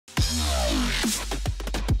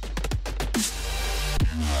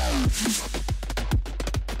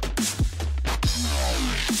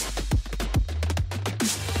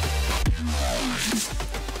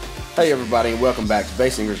Hey everybody, and welcome back to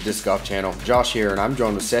Baysinger's Disc Golf Channel. Josh here, and I'm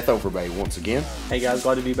joined with Seth Overbay once again. Hey guys,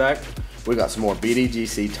 glad to be back. We got some more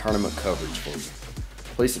BDGC Tournament Coverage for you.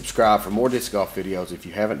 Please subscribe for more disc golf videos if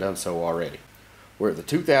you haven't done so already. We're at the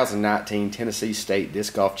 2019 Tennessee State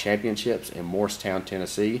Disc Golf Championships in Morristown,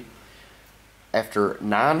 Tennessee. After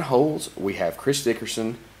 9 holes, we have Chris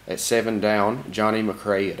Dickerson at 7 down, JohnE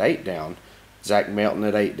McCray at 8 down, Zach Melton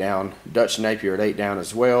at 8 down, Dutch Napier at 8 down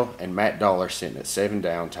as well, and Matt Dollar sitting at 7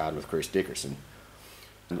 down, tied with Chris Dickerson.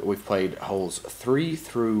 We've played holes 3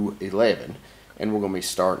 through 11, and we're going to be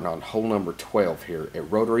starting on hole number 12 here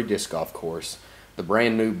at Rotary Disc Golf Course, the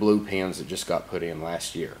brand new blue pins that just got put in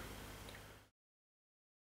last year.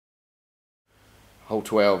 Hole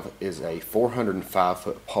 12 is a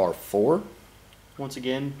 405-foot par 4. Once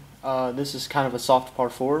again, this is kind of a soft par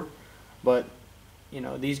 4, but you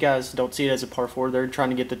know, these guys don't see it as a par 4. They're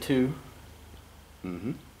trying to get the 2. You're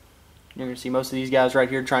going to see most of these guys right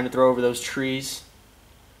here trying to throw over those trees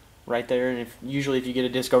right there. And usually if you get a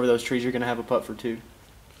disc over those trees, you're going to have a putt for 2.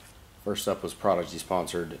 First up was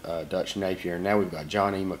Prodigy-sponsored Dutch Napier. Now we've got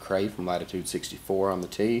JohnE McCray from Latitude 64 on the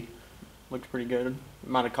tee. Looked pretty good.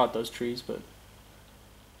 Might have caught those trees, but...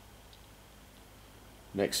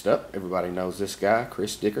 Next up, everybody knows this guy,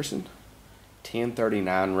 Chris Dickerson.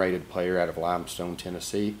 1039 rated player out of Limestone,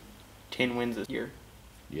 Tennessee. 10 wins this year.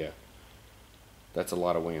 Yeah. That's a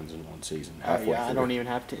lot of wins in one season. Yeah, I don't even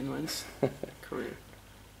have 10 wins. Career.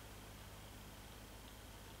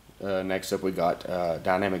 Next up we got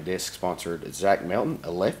Dynamic Disc sponsored Zach Melton,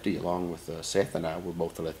 a lefty, along with Seth and I. We're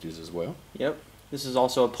both the lefties as well. Yep. This is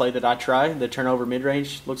also a play that I try, the turnover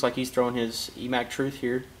mid-range. Looks like he's throwing his EMAC Truth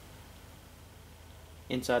here.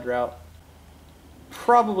 Inside route.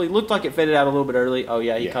 Probably looked like it faded out a little bit early. Oh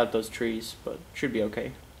yeah, he caught those trees, but should be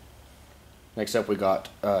okay. Next up we got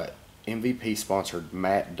MVP sponsored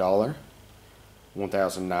Matt Dollar,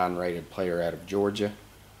 1009 rated player out of Georgia.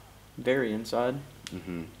 Very inside.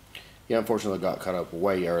 He unfortunately got caught up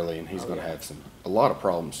way early, and he's going to have a lot of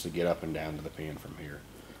problems to get up and down to the pin from here.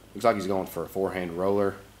 Looks like he's going for a forehand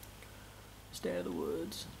roller. Stay out of the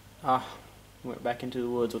woods. Went back into the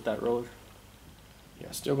woods with that roller. Yeah,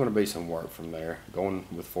 still going to be some work from there. Going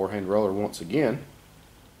with forehand roller once again.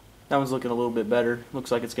 That one's looking a little bit better. Looks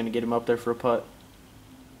like it's going to get him up there for a putt.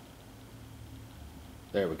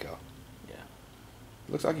 There we go. Yeah.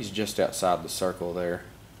 Looks like he's just outside the circle there.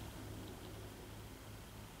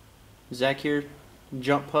 Zach here,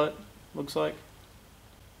 jump putt, looks like.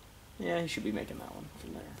 Yeah, he should be making that one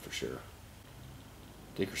from there. For sure.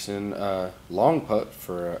 Dickerson, long putt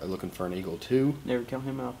for looking for an eagle 2. Never count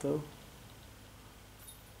him out though.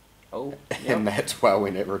 Oh, yep. And that's why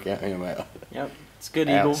we never count him out. Yep, it's a good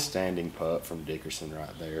eagle. Outstanding putt from Dickerson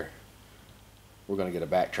right there. We're going to get a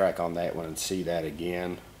backtrack on that one and see that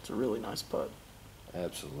again. It's a really nice putt.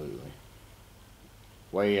 Absolutely.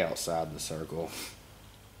 Way outside the circle.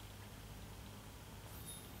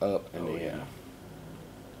 Up and in. Yeah.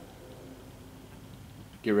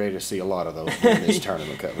 Get ready to see a lot of those in this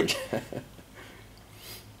tournament coverage.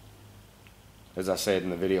 As I said in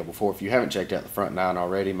the video before, if you haven't checked out the front 9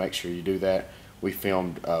 already, make sure you do that. We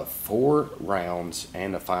filmed 4 rounds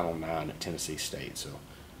and a final 9 at Tennessee State, so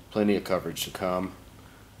plenty of coverage to come.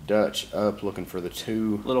 Dutch up, looking for the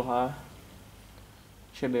 2. A little high.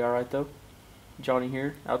 Should be alright though. Johnny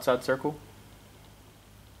here, outside circle.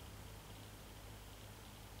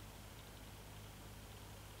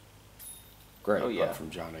 Great putt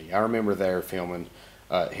from Johnny. I remember there filming,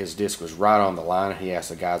 his disc was right on the line. He asked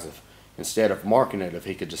the guys if, instead of marking it, if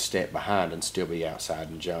he could just step behind and still be outside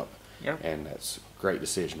and jump. Yep. And that's a great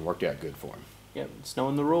decision. Worked out good for him. Yep, it's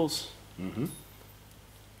knowing the rules.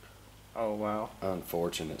 Oh, wow.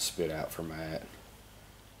 Unfortunate spit out for Matt.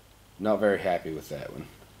 Not very happy with that one.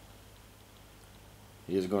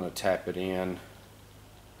 He is going to tap it in.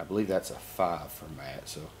 I believe that's a 5 for Matt.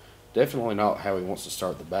 So definitely not how he wants to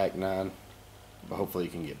start the back 9. But hopefully he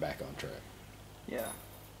can get back on track. Yeah.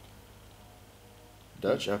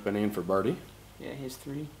 Dutch up and in for birdie. Yeah, he's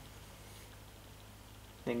 3. I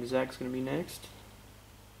think Zach's going to be next.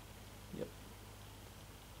 Yep.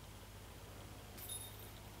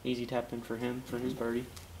 Easy tap in for him for his birdie.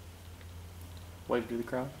 Wave to the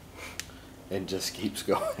crowd. And just keeps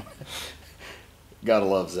going. Gotta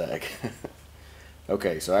love Zach.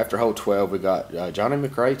 Okay, so after hole 12, we got JohnE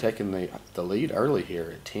McCray taking the lead early here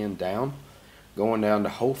at 10 down. Going down to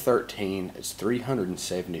hole 13, it's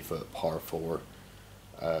 370-foot par 4.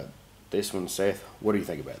 This one, Seth, what do you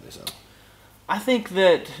think about this hole? I think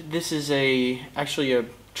that this is actually a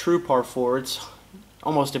true par 4. It's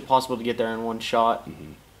almost impossible to get there in one shot.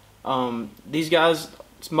 These guys,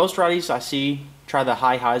 most righties I see try the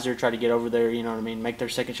high hyzer, try to get over there, you know what I mean, make their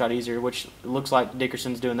second shot easier, which it looks like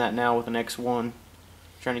Dickerson's doing that now with an X1,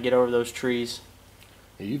 trying to get over those trees.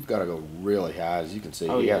 You've got to go really high. As you can see,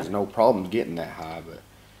 Oh, he yeah. has no problem getting that high, but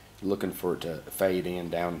looking for it to fade in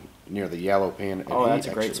down near the yellow pin. And Oh, that's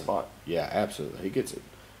he a great actually- spot. Yeah, absolutely. He gets it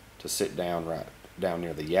to sit down right down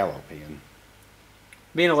near the yellow pin.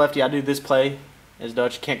 Being a lefty, I do this play as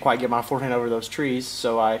Dutch. Can't quite get my forehand over those trees,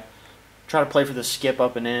 so I try to play for the skip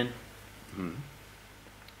up and in.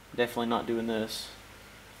 Definitely not doing this.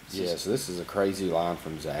 So this is a crazy line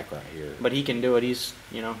from Zach right here. But he can do it. He's,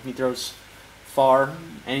 you know, he throws far,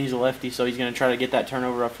 and he's a lefty, so he's going to try to get that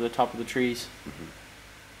turnover up to the top of the trees.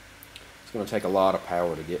 It's going to take a lot of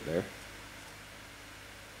power to get there.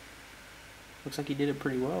 Looks like he did it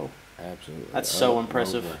pretty well. Absolutely. That's so Up and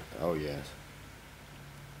impressive. over. Oh, yes.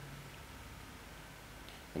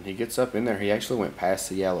 And he gets up in there. He actually went past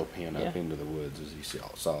the yellow pin up into the woods, as you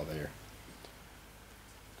saw there.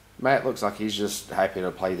 Matt looks like he's just happy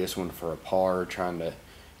to play this one for a par, trying to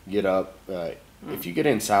get up. If you get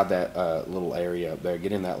inside that little area up there,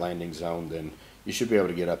 get in that landing zone, then you should be able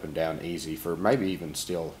to get up and down easy for maybe even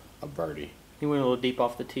still a birdie. He went a little deep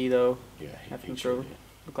off the tee, though. Yeah, Have he him sure throw. did.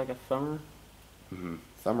 Looked like a thumber.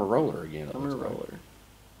 Thumber roller again. it Thumber looks like. roller.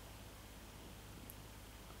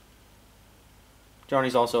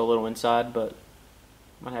 Johnny's also a little inside, but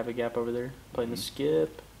might have a gap over there. Playing the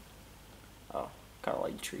skip. Oh, kind of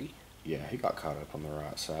like tree. Yeah, he got caught up on the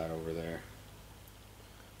right side over there.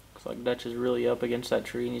 Looks like Dutch is really up against that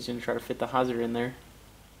tree, and he's going to try to fit the hyzer in there.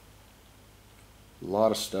 A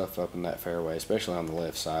lot of stuff up in that fairway, especially on the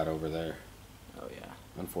left side over there. Oh, yeah.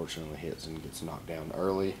 Unfortunately, hits and gets knocked down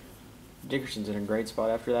early. Dickerson's in a great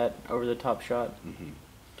spot after that over-the-top shot.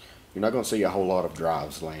 You're not going to see a whole lot of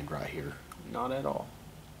drives land right here. Not at all.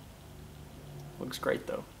 Looks great,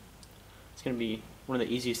 though. It's going to be one of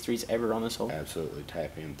the easiest threes ever on this hole. Absolutely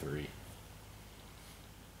tap in 3.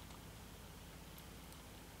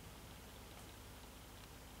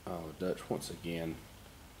 Oh, Dutch once again.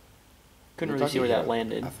 Couldn't Looked really like see he where hit that a-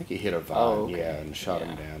 landed. I think he hit a vine, Oh, okay. yeah, and shot him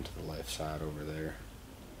Yeah. down to the left side over there.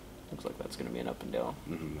 Looks like that's going to be an up and down.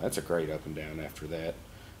 That's a great up and down after that.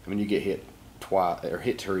 I mean, you get hit twice or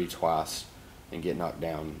hit tree twice and get knocked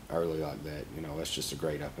down early like that. You know, that's just a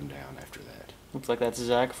great up and down after that. Looks like that's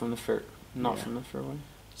Zach from the not Yeah. from the fairway.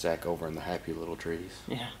 Zach over in the happy little trees.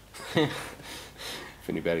 Yeah. If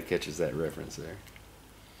anybody catches that reference there.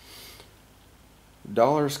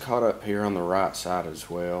 Dollar's caught up here on the right side as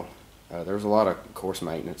well. There was a lot of course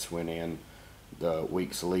maintenance went in the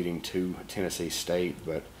weeks leading to Tennessee State,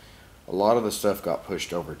 but a lot of the stuff got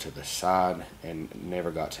pushed over to the side and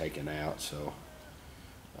never got taken out. So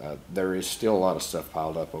there is still a lot of stuff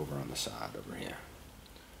piled up over on the side over here.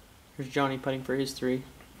 Here's Johnny putting for his 3.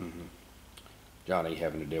 Johnny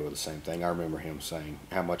having to deal with the same thing. I remember him saying,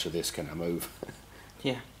 "How much of this can I move?"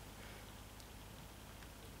 Yeah.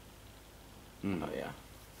 Oh, yeah.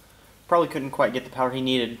 Probably couldn't quite get the power he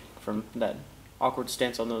needed from that awkward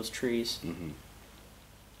stance on those trees.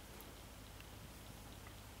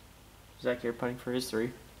 Zach here putting for his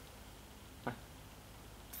 3.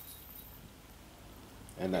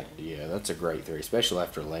 And that's a great 3, especially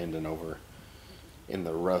after landing over in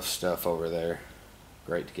the rough stuff over there.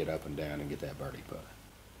 Great to get up and down and get that birdie putt.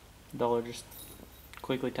 Dollar just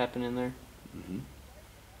quickly tapping in there.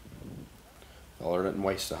 Dollar doesn't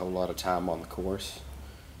waste a whole lot of time on the course.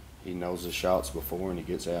 He knows the shots before, and he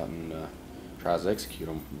gets out and tries to execute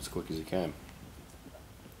them as quick as he can.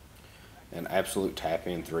 An absolute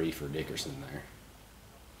tap-in 3 for Dickerson there.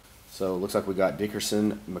 So it looks like we got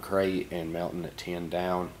Dickerson, McCray, and Melton at 10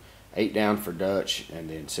 down. 8 down for Dutch, and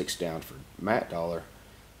then 6 down for Matt Dollar.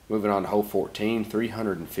 Moving on to hole 14,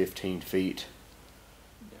 315 feet.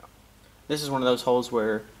 This is one of those holes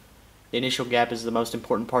where the initial gap is the most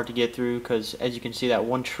important part to get through, because as you can see, that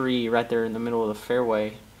one tree right there in the middle of the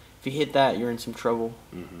fairway, if you hit that, you're in some trouble.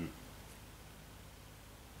 Looks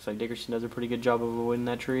like Dickerson does a pretty good job of avoiding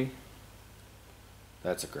that tree.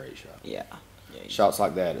 That's a great shot. Yeah. Shots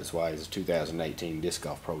like that is why he's a 2018 Disc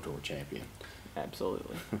Golf Pro Tour champion.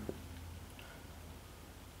 Absolutely.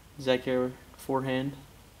 Zach here, forehand.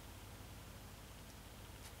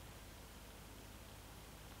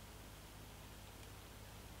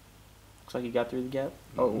 Looks like he got through the gap.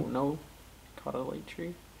 Oh, no. Caught a late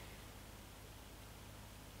tree.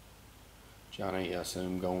 Johnny, I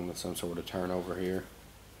assume, going with some sort of turnover here.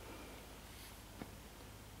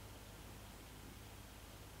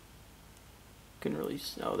 Couldn't really.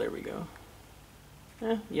 Oh, there we go.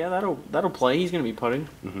 Yeah, that'll play. He's gonna be putting.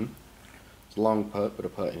 It's a long putt, but a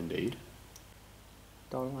putt indeed.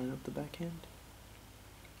 Dollar lining up the backhand.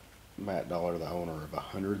 Matt Dollar, the owner of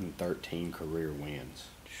 113 career wins.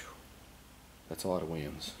 That's a lot of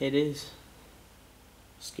wins. It is.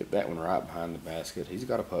 Skip that one right behind the basket. He's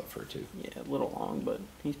got a putt for two. Yeah, a little long, but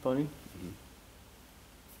he's putting.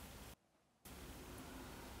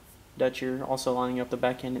 Dutcher also lining up the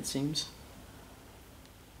backhand, it seems.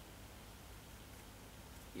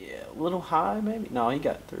 Yeah, a little high, maybe. No, he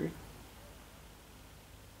got through.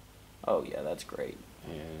 Oh, yeah, that's great.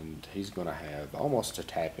 And he's going to have almost a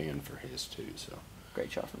tap in for his too. So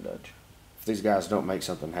Great shot from Dutch. if these guys don't make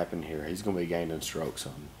something happen here, he's going to be gaining strokes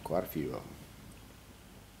on quite a few of them.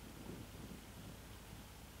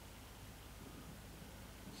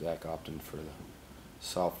 Zach opting for the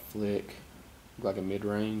soft flick, like a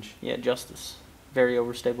mid-range. Yeah, Justice. Very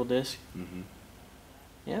overstable disc. Mm-hmm.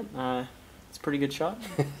 Yep, it's a pretty good shot.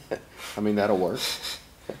 I mean, that'll work.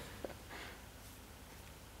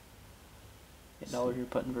 Dollar here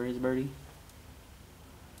putting for his birdie.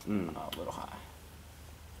 A little high.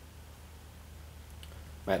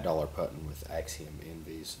 Matt Dollar putting with Axiom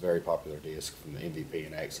Envy's very popular disc from the MVP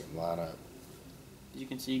and Axiom lineup. As you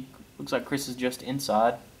can see, looks like Chris is just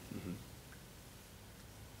inside.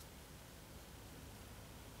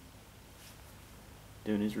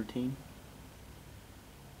 Doing his routine.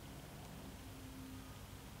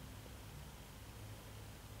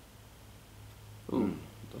 Ooh.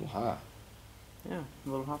 A little high. Yeah, a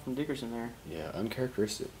little high from Dickerson there. Yeah,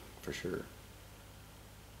 uncharacteristic for sure.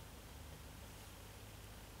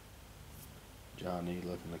 JohnE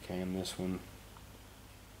looking to can this one.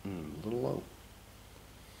 A little low.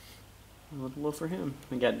 A little low for him.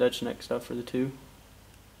 We got Dutch next up for the two.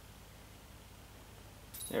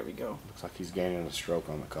 There we go. Looks like he's gaining a stroke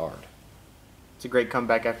on the card. It's a great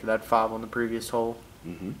comeback after that 5 on the previous hole.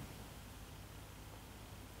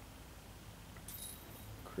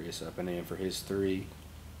 Chris up and in for his 3.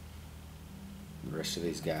 The rest of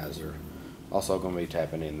these guys are also going to be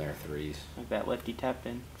tapping in their 3s. Like that lefty tapped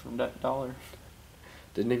in from Dollar.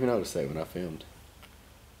 Didn't even notice that when I filmed.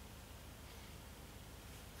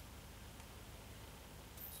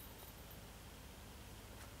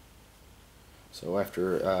 So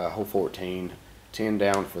after hole 14, 10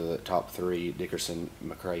 down for the top 3, Dickerson,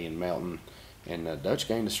 McCray, and Melton. And Dutch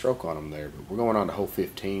gained a stroke on him there. But we're going on to hole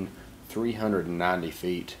 15, 390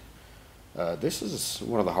 feet. This is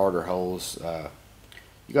one of the harder holes.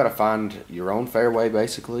 You got to find your own fairway,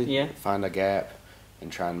 basically. Yeah. Find a gap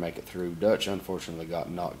and try and make it through. Dutch, unfortunately, got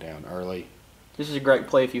knocked down early. This is a great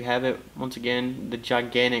play if you have it. Once again, the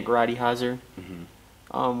gigantic righty hyzer,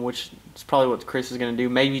 which is probably what Chris is going to do.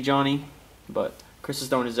 Maybe JohnE, but Chris is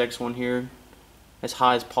throwing his X1 here as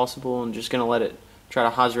high as possible and just going to let it try to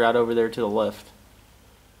hyzer out over there to the left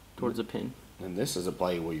towards the pin. And this is a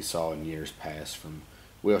play we saw in years past from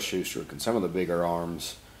Will Schuster and some of the bigger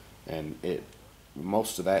arms, and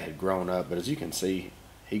most of that had grown up, but as you can see,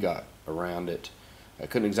 he got around it. I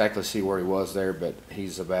couldn't exactly see where he was there, but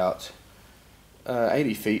he's about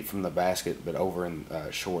 80 feet from the basket, but over in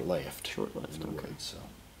short left. Short left, in the okay. woods, so.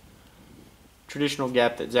 Traditional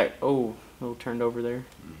gap that Zach, a little turned over there.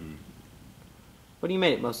 But he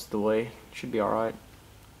made it most of the way. Should be all right.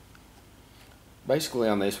 Basically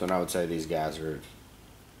on this one, I would say these guys are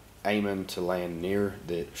aiming to land near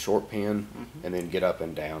the short pin and then get up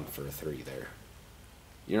and down for a 3 there.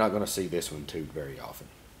 You're not going to see this one tooed very often.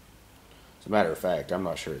 As a matter of fact, I'm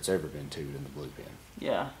not sure it's ever been tooed in the blue pin.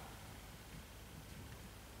 Yeah.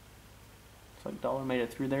 Looks like Dollar made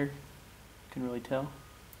it through there. Can really tell.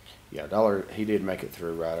 Yeah, Dollar, he did make it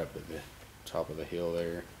through right up at the top of the hill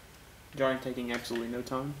there. JohnE taking absolutely no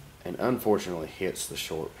time. And unfortunately hits the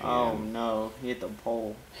short pin. Oh no, he hit the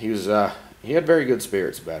pole. He was he had very good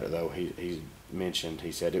spirits about it though. He mentioned,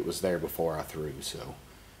 he said it was there before I threw, so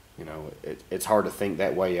you know, it's hard to think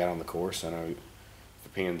that way out on the course. I know if the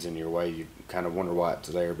pin's in your way, you kind of wonder why it's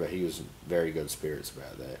there, but he was very good spirits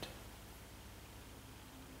about that.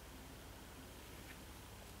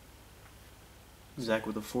 Zach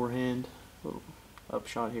with a forehand, little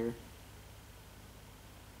upshot here.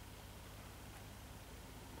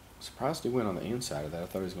 Surprised he went on the inside of that. I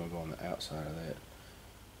thought he was going to go on the outside of that,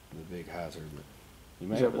 the big hyzer, but he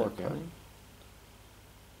made it work out.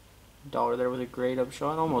 Dollar there with a great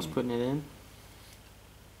upshot, almost putting it in.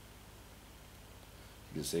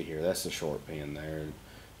 You can see here, that's the short pin there.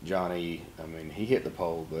 JohnE, I mean, he hit the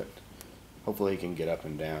pole, but hopefully he can get up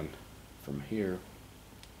and down from here.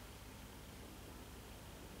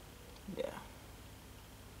 Yeah.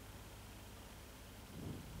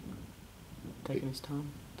 Taking his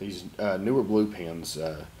time. These newer blue pins,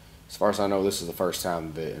 as far as I know, this is the first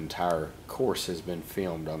time the entire course has been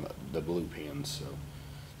filmed on the blue pins. So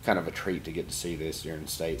kind of a treat to get to see this during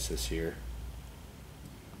states this year.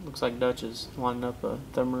 Looks like Dutch is lining up a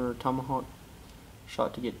thumber or tomahawk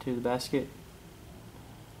shot to get to the basket.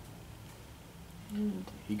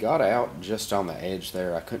 He got out just on the edge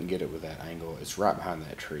there. I couldn't get it with that angle. It's right behind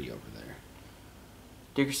that tree over there.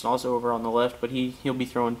 Dickerson also over on the left, but he'll be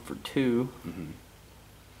throwing for 2. Mm-hmm.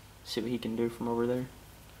 See what he can do from over there.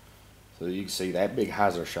 So you can see that big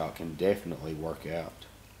hyzer shot can definitely work out.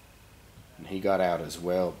 And he got out as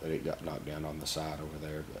well, but it got knocked down on the side over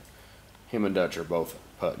there. But him and Dutch are both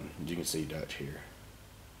putting. As you can see Dutch here.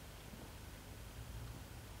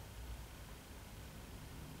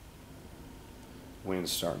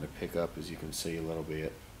 Wind's starting to pick up, as you can see a little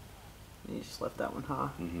bit. He just left that one high.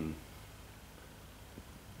 Mm-hmm.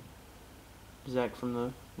 Zach from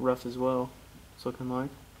the rough as well. It's looking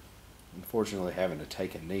like. Unfortunately, having to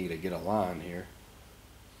take a knee to get a line here.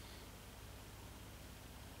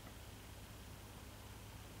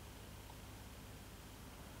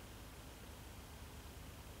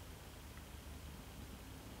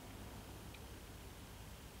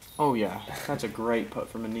 Oh yeah, that's a great putt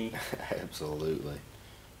from a knee. Absolutely.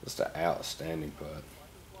 Just an outstanding putt.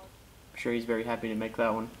 I'm sure he's very happy to make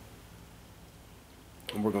that one.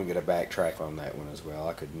 And we're going to get a backtrack on that one as well.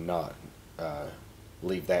 I could not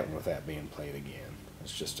leave that one without being played again.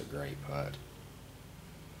 It's just a great putt.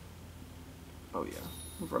 Oh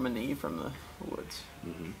yeah, from a knee from the woods.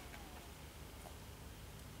 Mm-hmm.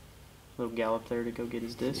 Little gallop there to go get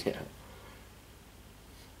his disc. Yeah.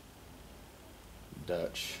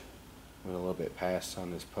 Dutch went a little bit past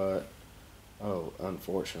on this putt. Oh,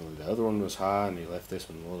 unfortunately, the other one was high, and he left this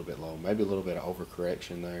one a little bit low. Maybe a little bit of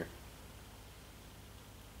overcorrection there.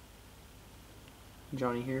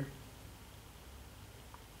 Johnny here.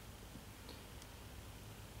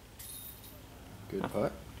 Good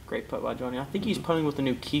putt. Great putt by Johnny. I think he's putting with the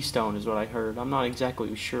new Keystone is what I heard. I'm not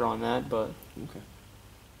exactly sure on that, but... Okay.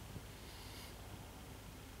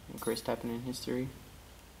 And Chris tapping in his 3.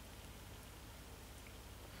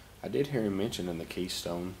 I did hear him mention in the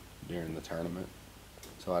Keystone during the tournament.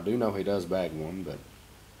 So I do know he does bag one, but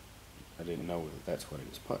I didn't know that that's what he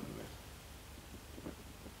was putting with.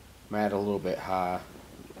 Matt a little bit high.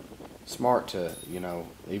 Smart to, you know,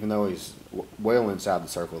 even though he's well inside the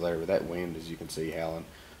circle there with that wind, as you can see, howling,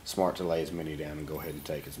 smart to lay as many down and go ahead and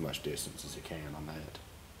take as much distance as he can on that.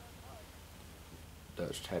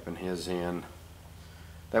 Dutch tapping his in.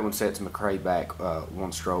 That one sets McCray back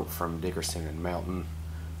 1 stroke from Dickerson and Melton.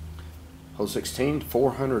 Hole 16,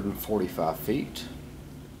 445 feet.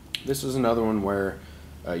 This is another one where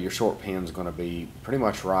your short pin's going to be pretty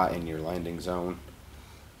much right in your landing zone.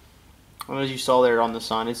 Well, as you saw there on the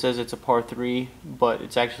sign, it says it's a par 3, but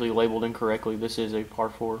it's actually labeled incorrectly. This is a par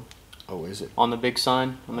 4. Oh, is it? On the big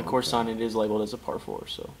sign, on the course sign, it is labeled as a par 4.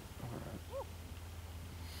 So. All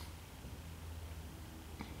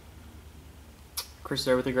right. Chris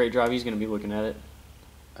there with a great drive. He's going to be looking at it.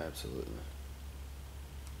 Absolutely.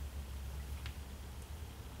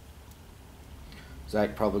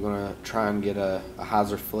 Zach probably going to try and get a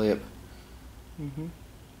hyzer flip. Mm-hmm.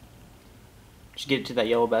 Just get it to that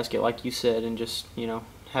yellow basket like you said and just, you know,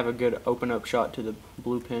 have a good open up shot to the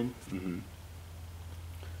blue pin. Mm-hmm.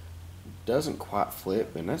 Doesn't quite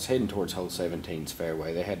flip, and that's heading towards hole 17's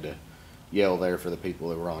fairway. They had to yell there for the people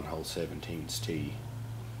that were on hole 17's tee.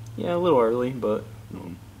 Yeah, a little early, but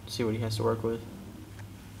Mm-hmm. see what he has to work with.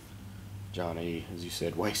 JohnE, as you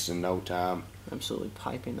said, wasting no time. Absolutely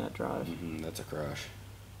piping that drive. Mm-hmm. That's a crush.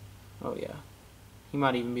 Oh, yeah. He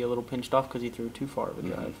might even be a little pinched off because he threw too far of a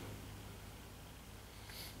drive.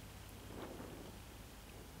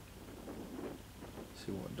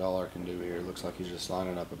 See what Dollar can do here. Looks like he's just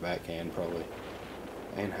lining up a backhand probably.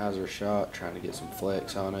 Anheuser shot, trying to get some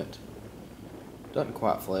flex on it. Doesn't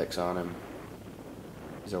quite flex on him.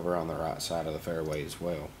 He's over on the right side of the fairway as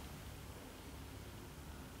well.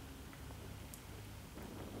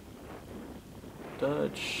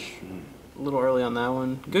 Dutch, a little early on that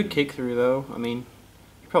one. Good kick through though. I mean,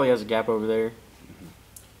 he probably has a gap over there.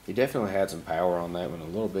 He definitely had some power on that one, a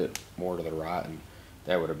little bit more to the right, and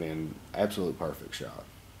that would have been absolute perfect shot.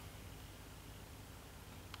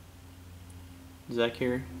 Zach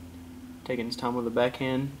here, taking his time with the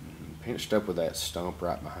backhand. Pinched up with that stump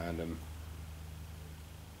right behind him.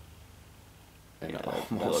 And Yeah, almost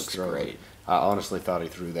that looks threw it. great. I honestly thought he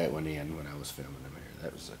threw that one in when I was filming him here.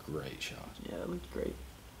 That was a great shot. Yeah, it looked great.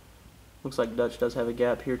 Looks like Dutch does have a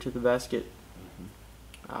gap here to the basket.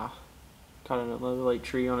 Ah, caught another late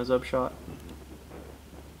tree on his upshot.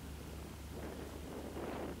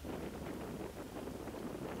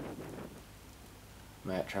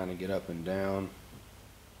 Matt trying to get up and down.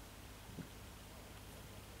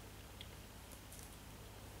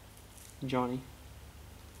 JohnE.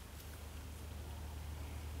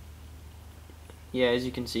 Yeah, as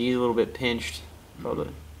you can see, he's a little bit pinched.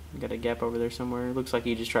 Got a gap over there somewhere. It looks like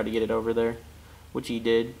he just tried to get it over there, which he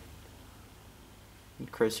did.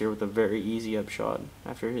 And Chris here with a very easy upshot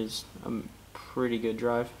after his pretty good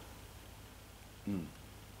drive.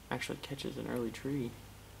 Actually catches an early tree.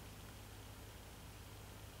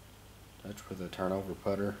 Touch with a turnover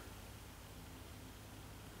putter.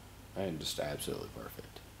 And just absolutely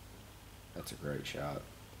perfect. That's a great shot.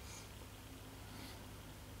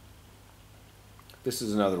 This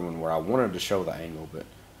is another one where I wanted to show the angle, but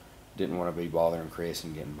didn't want to be bothering Chris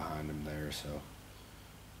and getting behind him there, so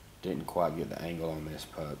didn't quite get the angle on this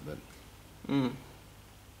putt, but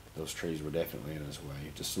those trees were definitely in his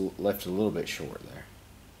way. Just left a little bit short there.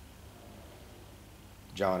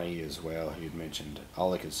 JohnE as well, he had mentioned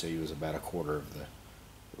all he could see was about a quarter of the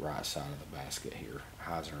right side of the basket here,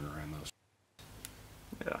 hyzering around those.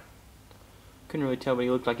 Yeah. Couldn't really tell, but he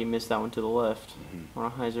looked like he missed that one to the left on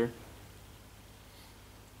a hyzer.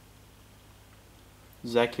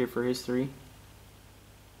 Zach here for his 3.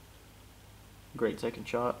 Great second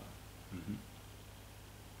shot.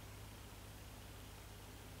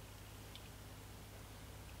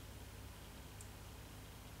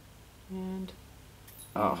 And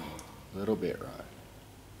a little bit right.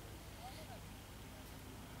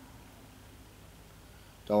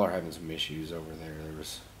 Y'all are having some issues over there. There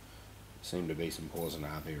seemed to be some poison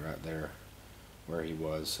ivy right there where he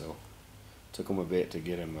was, so took him a bit to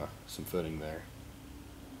get him some footing there.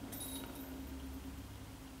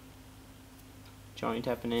 JohnE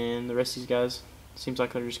tapping in. The rest of these guys seems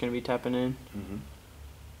like they're just going to be tapping in.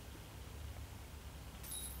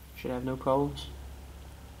 Should have no problems.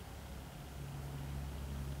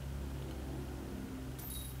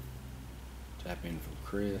 Tap in from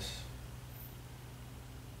Chris.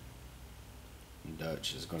 And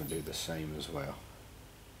Dutch is going to do the same as well.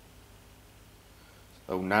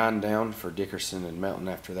 So 9 down for Dickerson and Melton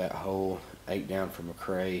after that hole. 8 down for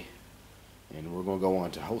McCray. And we're going to go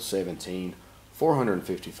on to hole 17.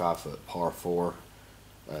 455-foot par 4.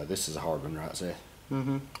 This is a hard one, right, Seth?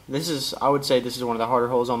 I would say this is one of the harder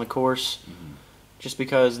holes on the course, just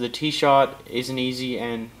because the tee shot isn't easy,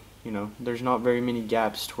 and there's not very many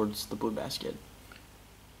gaps towards the blue basket.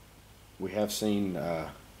 We have seen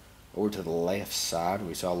over to the left side,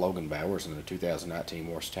 we saw Logan Bowers in the 2019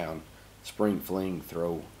 Morristown Spring Fling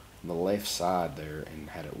throw on the left side there and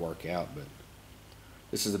had it work out. But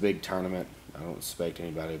this is a big tournament. I don't expect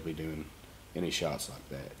anybody to be doing any shots like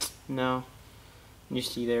that. No. You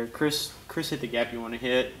see there, Chris hit the gap you want to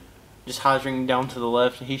hit. Just hyzering down to the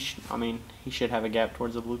left. He should have a gap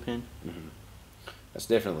towards the blue pin. That's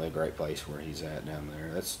definitely a great place where he's at down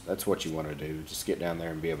there. That's what you want to do. Just get down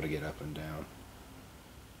there and be able to get up and down.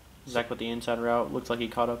 Zach with the inside route. Looks like he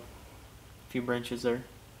caught up a few branches there.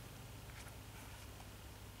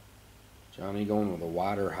 JohnE going with a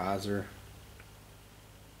wider hyzer.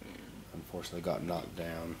 Unfortunately got knocked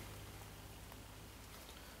down.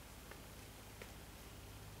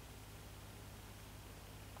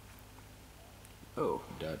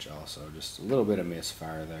 Dutch also, just a little bit of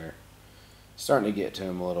misfire there. Starting to get to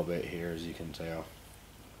him a little bit here, as you can tell.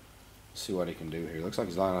 See what he can do here. Looks like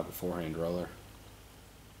he's lining up a forehand roller.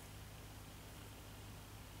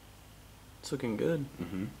 It's looking good.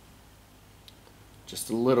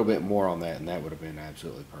 Just a little bit more on that, and that would have been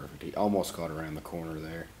absolutely perfect. He almost caught around the corner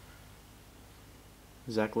there.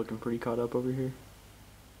 Zach looking pretty caught up over here.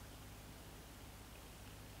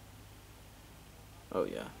 Oh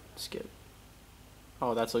yeah, skip.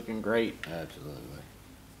 Oh, that's looking great. Absolutely.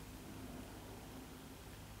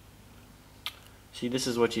 See, this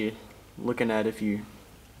is what you're looking at if you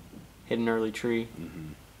hit an early tree.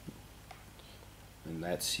 And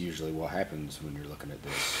that's usually what happens when you're looking at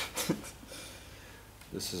this.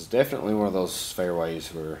 This is definitely one of those fairways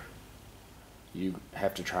where you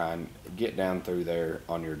have to try and get down through there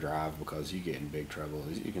on your drive, because you get in big trouble.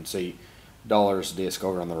 As you can see, Dollar's disc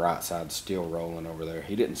over on the right side still rolling over there.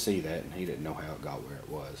 He didn't see that, and he didn't know how it got where it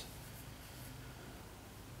was.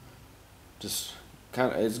 Just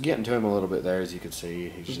kind of, it's getting to him a little bit there, as you can see.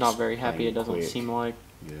 He's not very happy, it doesn't seem like.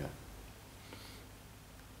 Yeah.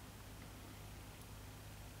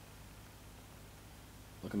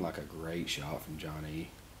 Looking like a great shot from JohnE.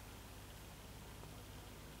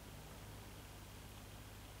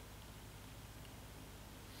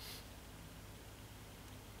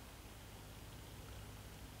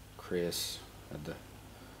 Chris had the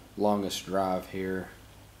longest drive here.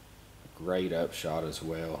 A great upshot as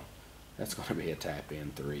well. That's going to be a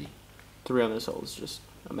tap-in 3. 3 on this hole is just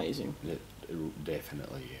amazing. It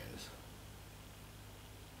definitely is.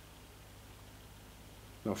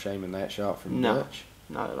 No shame in that shot from No, Dutch.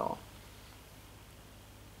 not at all.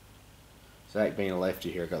 Zach being a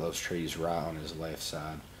lefty here got those trees right on his left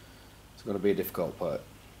side. It's going to be a difficult putt.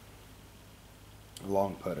 A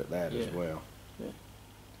long putt at that as well. Yeah.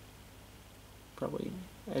 Probably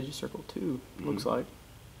edge of circle 2, looks like.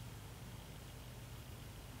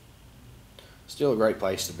 Still a great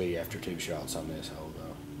place to be after 2 shots on this hole,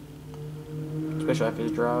 though. Especially after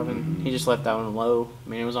his drive, and he just left that one low. I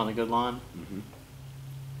mean, it was on a good line.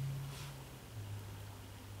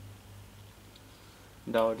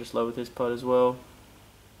 Dollar just low with his putt as well.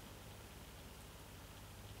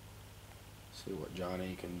 See what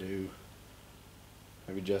JohnE can do.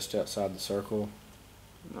 Maybe just outside the circle.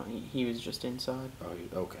 No, he was just inside. Oh,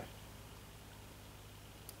 okay.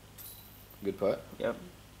 Good putt. Yep.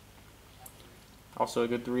 Also a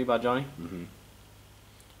good 3 by JohnE.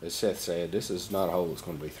 As Seth said, this is not a hole that's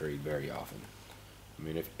going to be 3'd very often. I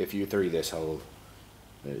mean, if you 3 this hole,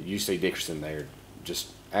 you see Dickerson there, just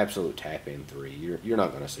absolute tap in 3. You're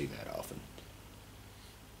not going to see that often.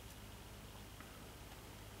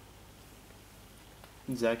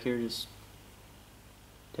 Zach here just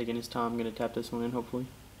taking his time, going to tap this one in hopefully.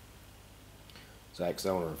 Zach's the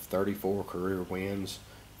owner of 34 career wins,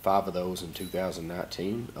 5 of those in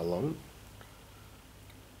 2019 alone.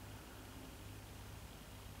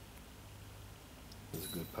 This is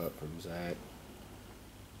a good putt from Zach.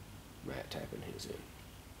 Matt tapping his in.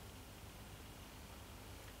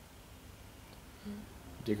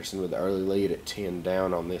 Dickerson with the early lead at 10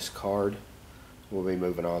 down on this card. We'll be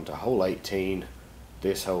moving on to hole 18.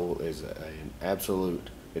 This hole is an absolute,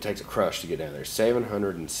 it takes a crush to get down there.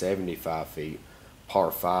 775 feet, par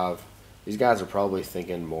 5. These guys are probably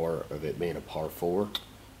thinking more of it being a par 4.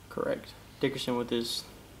 Correct. Dickerson with his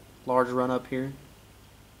large run up here.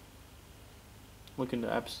 Looking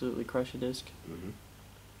to absolutely crush a disc.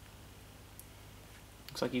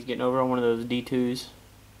 Looks like he's getting over on one of those D2s.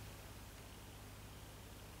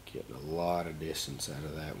 Getting a lot of distance out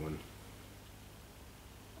of that one.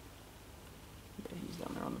 Yeah, he's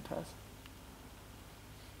down there on the path.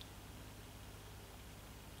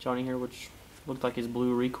 JohnE here, which looked like his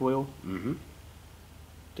blue recoil.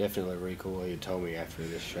 Definitely recoil. He told me after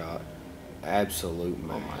this shot. Absolute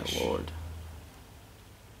mash. Oh my lord.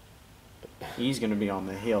 He's going to be on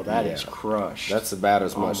the hill. That is crushed. That's about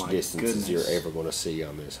as much my distance as goodness. you're ever going to see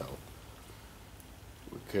on this hole.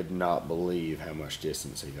 We could not believe how much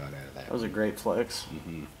distance he got out of that. That was a great flex.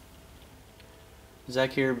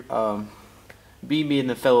 Zach here, B being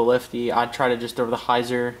the fellow lefty, I'd try to just throw the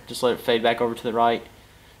hyzer, just let it fade back over to the right.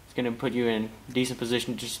 It's going to put you in decent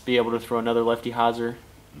position to just be able to throw another lefty hyzer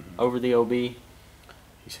over the OB.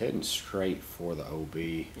 He's heading straight for the OB.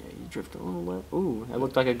 Yeah, you drift a little left. Ooh, that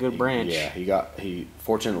looked like a good branch. Yeah, he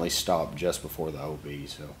fortunately stopped just before the OB,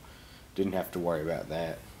 so didn't have to worry about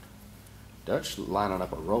that. Dutch lining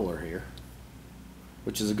up a roller here,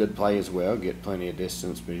 which is a good play as well. Get plenty of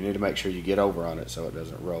distance, but you need to make sure you get over on it so it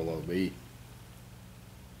doesn't roll OB.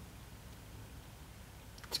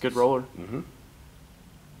 It's a good roller.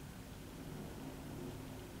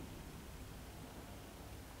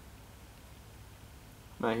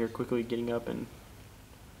 Matt here quickly getting up and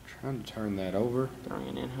Trying to turn that over. throwing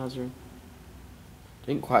an in-hyzer.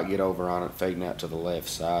 Didn't quite get over on it, fading out to the left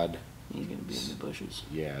side. He's going to be in the bushes.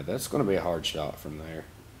 Yeah, that's going to be a hard shot from there.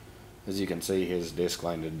 As you can see, his disc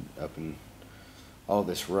landed up in all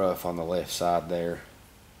this rough on the left side there.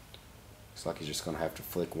 Looks like he's just going to have to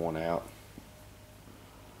flick one out.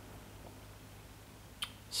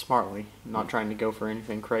 Smartly, not trying to go for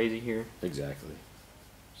anything crazy here. Exactly.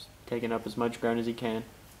 Just taking up as much ground as he can.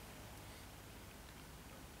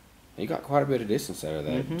 He got quite a bit of distance out of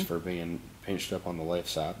that for being pinched up on the left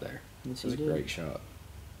side there. Yes, It was a he did. great shot.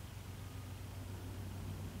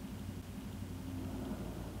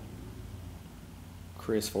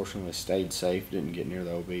 Chris fortunately stayed safe, didn't get near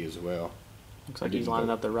the OB as well. Looks like he's lining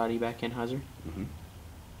up the righty back in hyzer.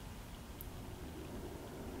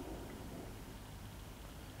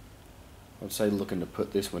 I'd say looking to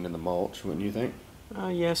put this one in the mulch, wouldn't you think?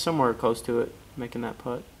 Yeah, somewhere close to it, making that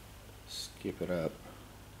putt. Skip it up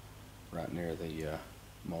right near the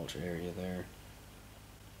mulch area there.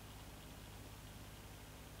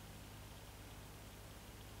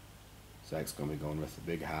 Zach's going to be going with the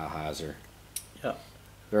big high hyzer. Yeah.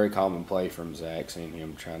 Very common play from Zach, seeing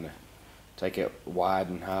him trying to take it wide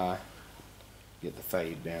and high, get the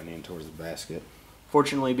fade down in towards the basket.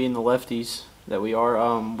 Fortunately, being the lefties that we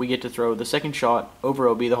are, we get to throw the second shot over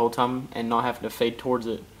OB the whole time and not having to fade towards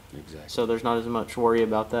it. Exactly. So there's not as much worry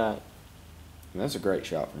about that. And that's a great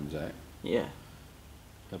shot from Zach. Yeah.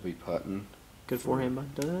 He'll be putting. Good forehand by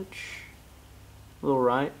Dutch. A little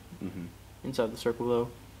right. Inside the circle, though,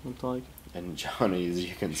 looks like. And Johnny, as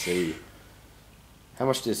you can see, how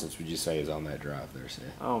much distance would you say is on that drive there, Seth?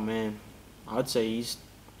 Oh, man. I'd say he's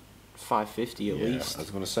 550 at least. I was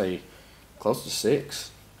going to say close to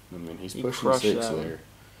 6. I mean, he's He pushing crushed 6 that there. one.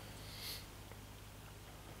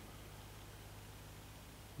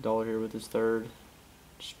 Dollar here with his third.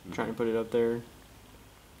 Just trying to put it up there.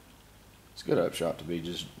 It's a good upshot to be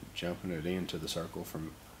just jumping it into the circle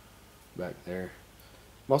from back there.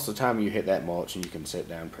 Most of the time you hit that mulch and you can sit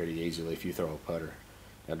down pretty easily if you throw a putter.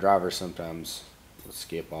 Now drivers sometimes will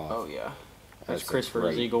skip off. Oh, yeah. That's a Chris for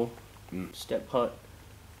his great- eagle. Mm. Step putt.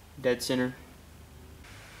 Dead center.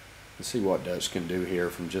 Let's see what Dutch can do here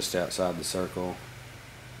from just outside the circle.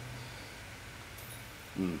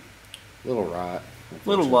 Little right. A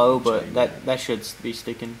little low, but that should be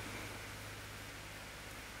sticking.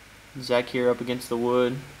 Zach here up against the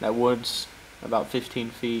wood. That wood's about 15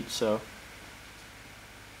 feet, so.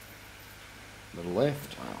 Little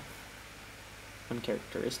left. Wow.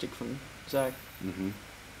 Uncharacteristic from Zach.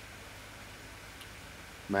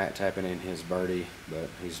 Matt tapping in his birdie, but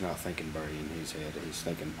he's not thinking birdie in his head. He's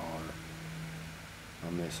thinking par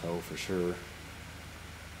on this hole for sure.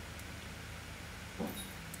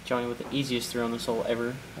 Johnny with the easiest throw on this hole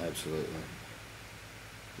ever. Absolutely.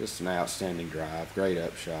 Just an outstanding drive. Great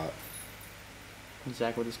upshot.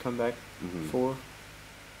 Zach with his comeback. Mhm. 4.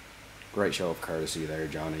 Great show of courtesy there.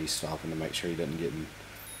 Johnny's stopping to make sure he doesn't get in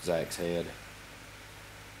Zach's head.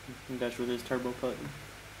 And Dutch with his turbo putt.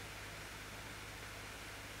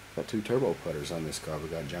 Got 2 turbo putters on this car. We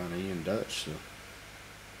got Johnny and Dutch, so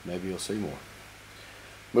maybe you'll see more.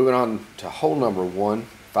 Moving on to hole number 1,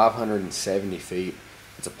 570 feet.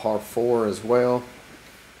 It's a par 4 as well.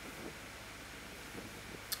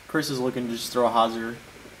 Chris is looking to just throw a hyzer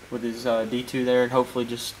with his D2 there and hopefully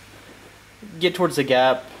just get towards the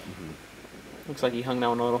gap. Looks like he hung that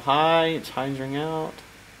one a little high. It's hyzering out.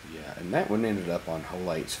 Yeah, and that one ended up on hole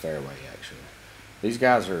 8's fairway, actually. These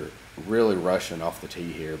guys are really rushing off the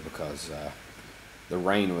tee here because the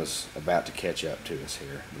rain was about to catch up to us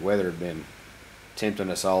here. The weather had been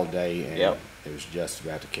tempting us all day, and it was just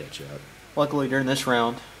about to catch up. Luckily, during this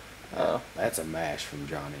round. That's a mash from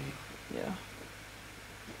Johnny. Yeah.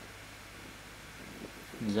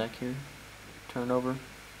 Zach here. Turnover.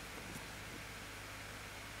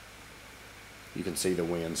 You can see the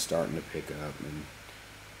wind starting to pick up, and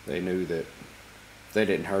they knew that if they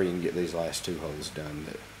didn't hurry and get these last 2 holes done,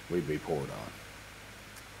 that we'd be poured on.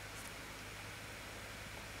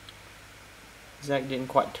 Zach didn't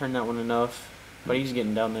quite turn that one enough, but he's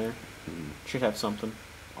getting down there. Should have something.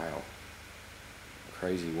 Wow.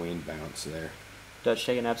 Crazy wind bounce there. Dutch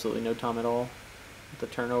taking absolutely no time at all with the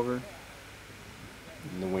turnover.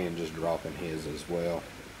 And the wind just dropping his as well.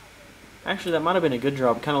 Actually, that might have been a good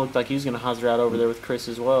drop. It kind of looked like he was going to hyzer out over there with Chris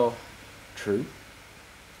as well. True.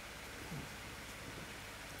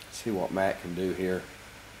 See what Matt can do here.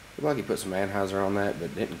 Looked like he put some anhyzer on that,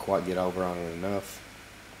 but didn't quite get over on it enough.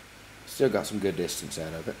 Still got some good distance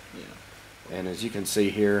out of it. Yeah. And as you can see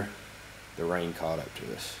here, the rain caught up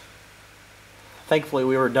to us. Thankfully,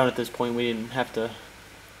 we were done at this point. We didn't have to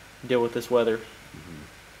deal with this weather.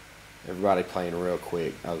 Everybody playing real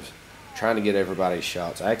quick. I was trying to get everybody's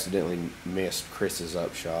shots. I accidentally missed Chris's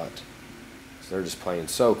upshot. So they're just playing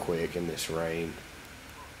so quick in this rain.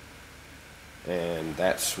 And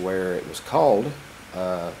that's where it was called.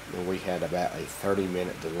 We had about a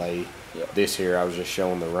 30-minute delay. Yep. This here, I was just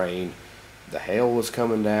showing the rain. The hail was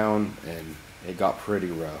coming down, and it got pretty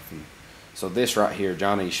rough. And so this right here,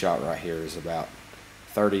 Johnny's shot right here, is about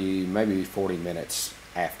 30, maybe 40 minutes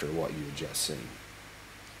after what you had just seen.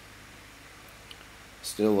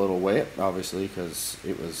 Still a little wet, obviously, because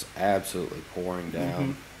it was absolutely pouring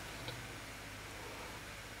down.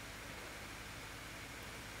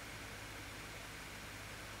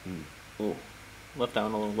 Oh, left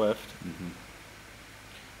down a little left.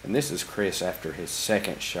 And this is Chris after his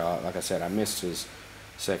second shot. Like I said, I missed his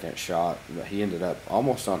second shot, but he ended up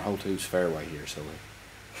almost on hole 2's fairway here. So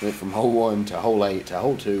we went from hole 1 to hole 8 to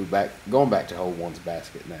hole 2, going back to hole 1's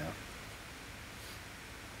basket now.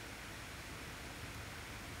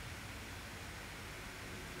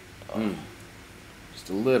 Just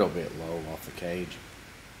a little bit low off the cage.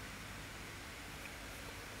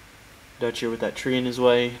 Dutch here with that tree in his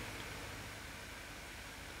way.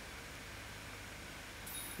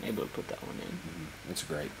 Able to put that one in. It's a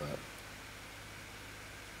great putt.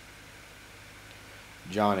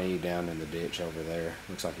 Johnny down in the ditch over there.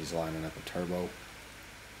 Looks like he's lining up a turbo.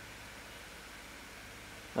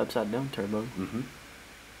 Upside down turbo.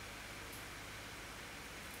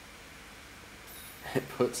 It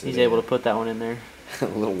puts it He's in. able to put that one in there. A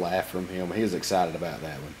little laugh from him. He was excited about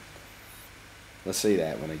that one. Let's see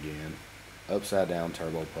that one again. Upside down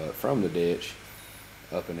turbo putt from the ditch,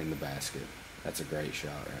 up and in the basket. That's a great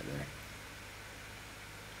shot right there.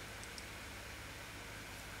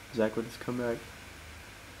 Zach with his comeback.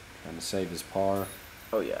 Trying to save his par.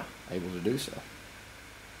 Oh, yeah. Able to do so.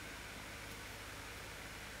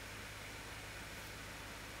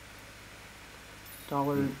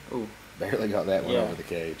 Dollar. Oh. Barely got that one over the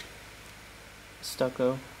cage.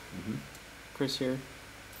 Stucco. Chris here.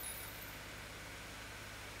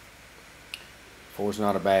 4's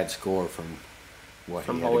not a bad score from what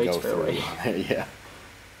from he had to go through. Yeah.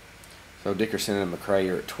 So Dickerson and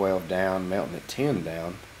McCray are at 12 down, Melton at 10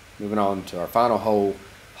 down. Moving on to our final hole,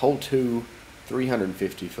 hole 2,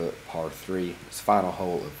 350-foot par 3. It's the final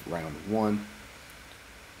hole of round 1.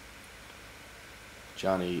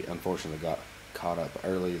 Johnny unfortunately got caught up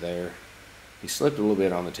early there. He slipped a little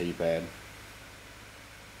bit on the tee pad.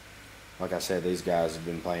 Like I said, these guys have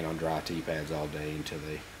been playing on dry tee pads all day until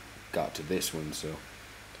they got to this one. So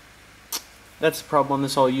that's the problem on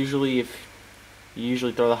this hole. Usually, if you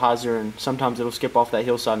usually throw the hyzer, and sometimes it'll skip off that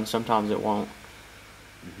hillside, and sometimes it won't.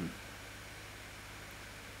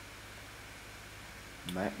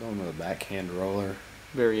 Matt going with a backhand roller.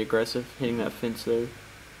 Very aggressive, hitting that fence there.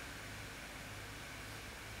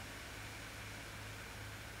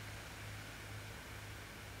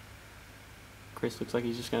 Chris looks like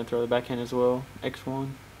he's just going to throw the backhand as well. X1.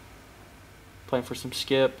 Playing for some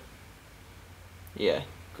skip. Yeah.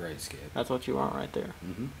 Great skip. That's what you want right there.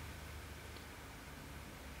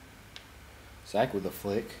 Zach with a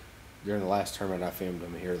flick. During the last tournament I filmed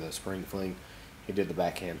him here, the spring fling, he did the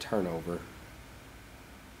backhand turnover.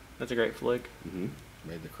 That's a great flick.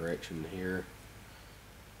 Made the correction here.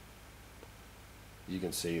 You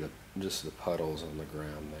can see just the puddles on the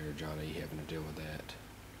ground there. Johnny having to deal with that.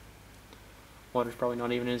 Water's probably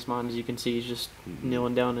not even in his mind. As you can see, he's just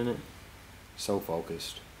kneeling down in it. So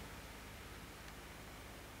focused.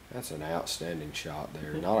 That's an outstanding shot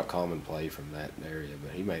there. Not a common play from that area,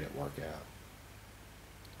 but he made it work out.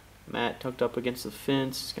 Matt tucked up against the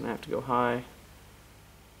fence. He's going to have to go high.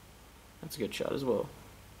 That's a good shot as well.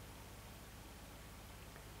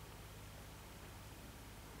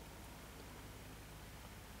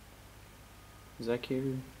 Zach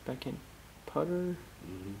here, backhand putter.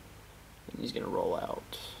 And he's going to roll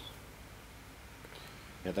out.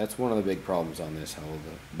 Yeah, that's one of the big problems on this hole.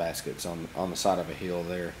 The basket's on the side of a hill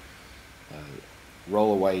there.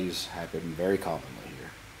 Rollaways happen very commonly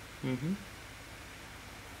here.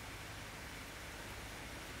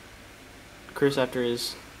 Chris, after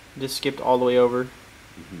his just skipped all the way over.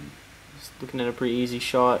 He's looking at a pretty easy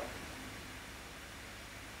shot.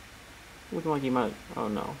 Looking like he might. Oh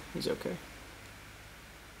no, he's okay.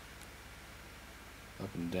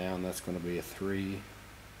 Up and down, that's going to be a 3.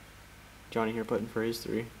 Johnny here putting for his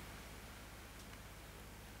 3.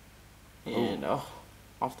 And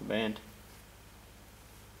off the band.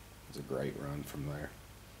 It's a great run from there.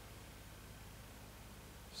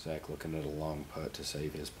 Zach looking at a long putt to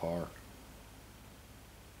save his par.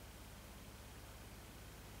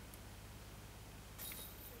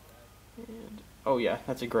 And oh yeah,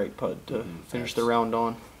 that's a great putt to finish the round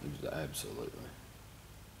on. Absolutely.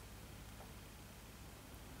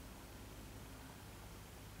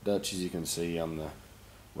 Dutch, as you can see on the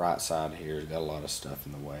right side here, has got a lot of stuff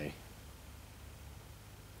in the way.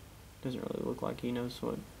 Doesn't really look like he knows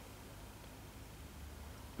what.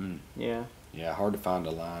 Yeah. Yeah, hard to find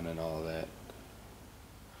a line and all of that.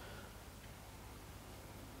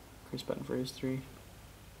 Chris button for his 3.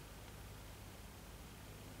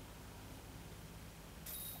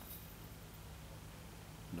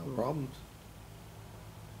 No problems.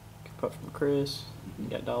 Good putt from Chris. You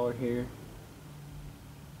got Dollar here.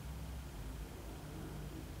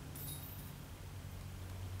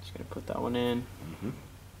 Just gonna put that one in.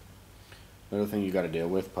 Another thing you got to deal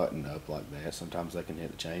with putting up like that. Sometimes they can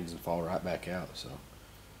hit the chains and fall right back out. So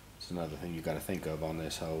it's another thing you got to think of on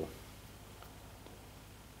this hole.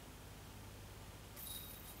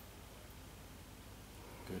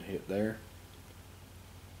 Good hit there.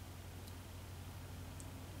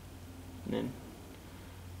 And then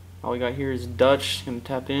all we got here is Dutch gonna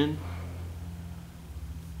tap in.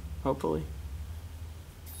 Hopefully.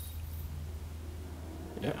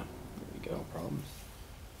 Yeah. There we go. No problems.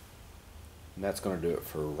 And that's going to do it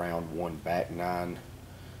for round 1 back 9.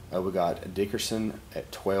 We got Dickerson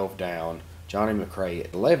at 12 down, JohnE McCray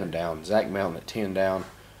at 11 down, Zach Melton at 10 down,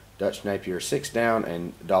 Dutch Napier 6 down,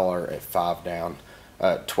 and Dollar at 5 down.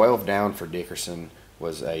 12 down for Dickerson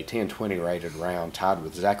was a 10-20 rated round, tied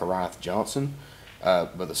with Zachariah Johnson.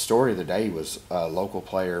 But the story of the day was a local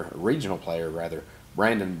player, regional player rather,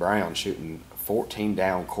 Brandon Brown shooting 14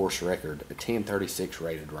 down course record, a 10:36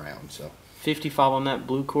 rated round. So 55 on that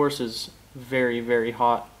blue course is very, very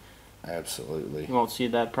hot. absolutely. You won't see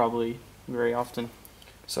that probably very often.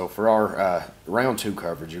 So for our round 2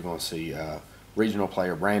 coverage, you're going to see regional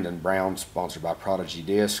player Brandon Brown, sponsored by Prodigy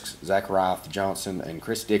Discs, Zachariah Johnson, and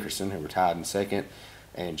Chris Dickerson, who were tied in second,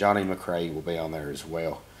 and JohnE McCray will be on there as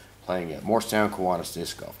well, playing at Morristown Kiwanis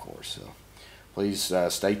Disc Golf Course. So please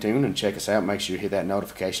stay tuned and check us out. Make sure you hit that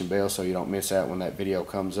notification bell so you don't miss out when that video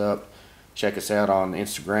comes up. Check us out on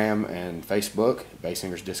Instagram and Facebook,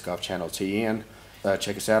 Baysinger's Disc Golf Channel TN.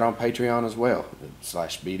 Check us out on Patreon as well,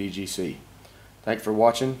 /BDGC. Thanks for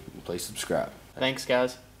watching, and please subscribe. Thanks,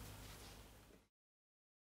 guys.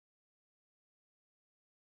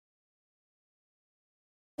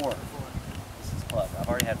 This is club. I've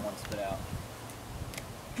already had one spit out.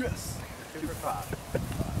 Yes. 2 for 5.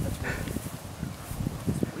 That's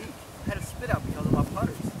weird. Sweet. I had a spit out because of my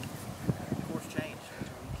putters. Course change.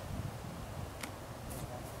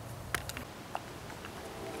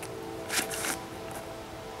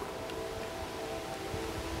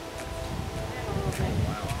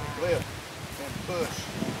 Clip and push.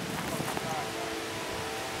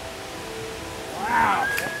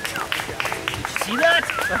 See that?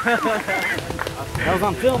 That was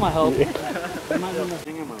on film, I hope. Am I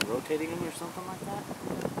moving him or rotating him or something like that?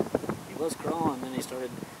 He was crawling, then he started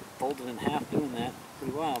folding in half doing that.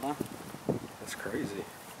 Pretty wild, huh? That's crazy.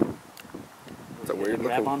 It's a weird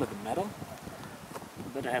grab looking- onto the metal?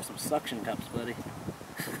 You better have some suction cups, buddy.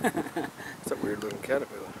 It's a weird looking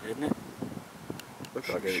caterpillar. Isn't it? Looks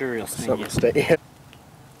like Sure he'll sting something you. to stay in.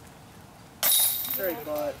 Very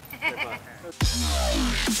bud. Bye.